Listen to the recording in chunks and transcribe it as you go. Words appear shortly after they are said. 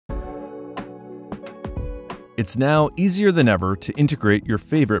It's now easier than ever to integrate your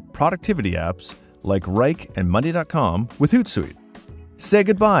favorite productivity apps like Wrike and Monday.com with Hootsuite. Say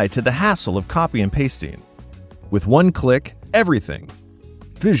goodbye to the hassle of copy and pasting. With one click, everything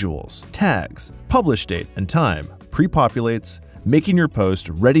visuals, tags, publish date, and time pre-populates, making your post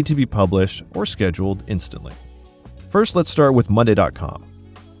ready to be published or scheduled instantly. First, let's start with Monday.com.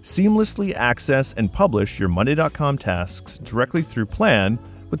 Seamlessly access and publish your Monday.com tasks directly through Plan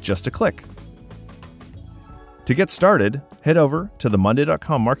with just a click. To get started, head over to the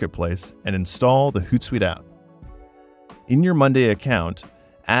Monday.com marketplace and install the Hootsuite app. In your Monday account,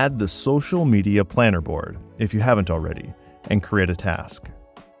 add the Social Media Planner board if you haven't already, and create a task.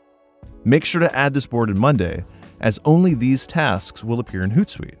 Make sure to add this board in Monday, as only these tasks will appear in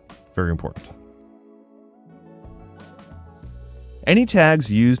Hootsuite. Very important. Any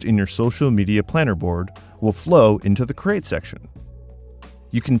tags used in your Social Media Planner board will flow into the Create section.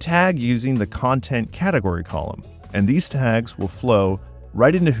 You can tag using the Content Category column, and these tags will flow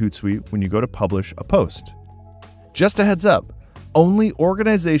right into Hootsuite when you go to publish a post. Just a heads up, only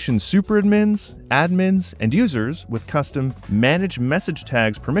organization superadmins, admins, and users with custom Manage Message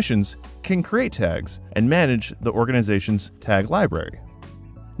Tags permissions can create tags and manage the organization's tag library.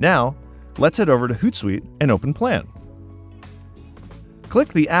 Now, let's head over to Hootsuite and open Plan.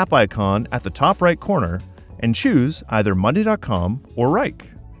 Click the app icon at the top right corner and choose either Monday.com or Wrike.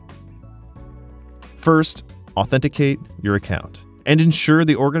 First, authenticate your account and ensure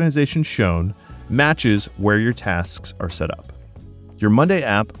the organization shown matches where your tasks are set up. Your Monday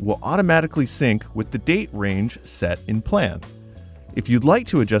app will automatically sync with the date range set in Plan. If you'd like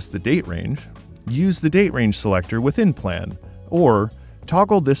to adjust the date range, use the date range selector within Plan, or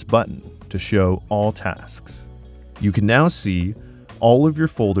toggle this button to show all tasks. You can now see all of your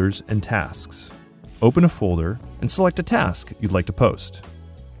folders and tasks. Open a folder and select a task you'd like to post.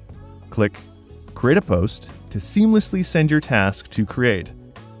 Click Create a Post to seamlessly send your task to Create,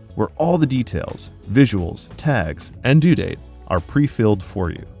 where all the details, visuals, tags, and due date are pre-filled for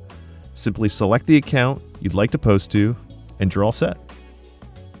you. Simply select the account you'd like to post to, and you're all set.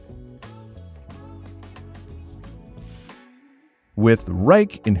 With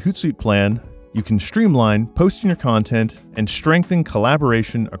Wrike in Hootsuite Plan, you can streamline posting your content and strengthen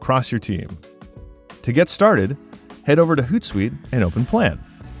collaboration across your team. To get started, head over to Hootsuite and open Plan.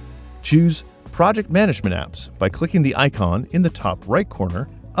 Choose Project Management Apps by clicking the icon in the top right corner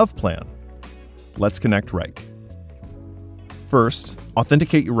of Plan. Let's connect Wrike. First,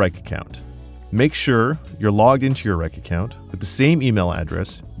 authenticate your Wrike account. Make sure you're logged into your Wrike account with the same email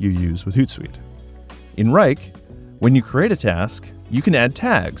address you use with Hootsuite. In Wrike, when you create a task, you can add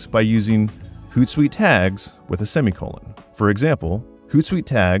tags by using Hootsuite tags with a semicolon. For example, Hootsuite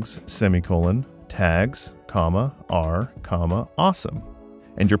tags, semicolon, tags, comma, are, comma, awesome.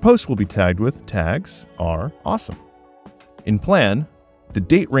 And your post will be tagged with tags, are, awesome. In Plan, the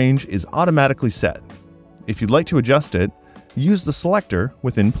date range is automatically set. If you'd like to adjust it, use the selector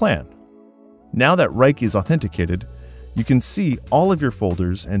within Plan. Now that Wrike is authenticated, you can see all of your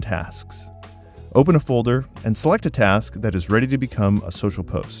folders and tasks. Open a folder and select a task that is ready to become a social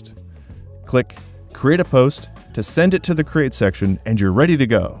post. Click Create a Post to send it to the Create section, and you're ready to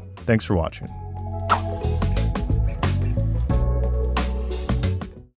go. Thanks for watching.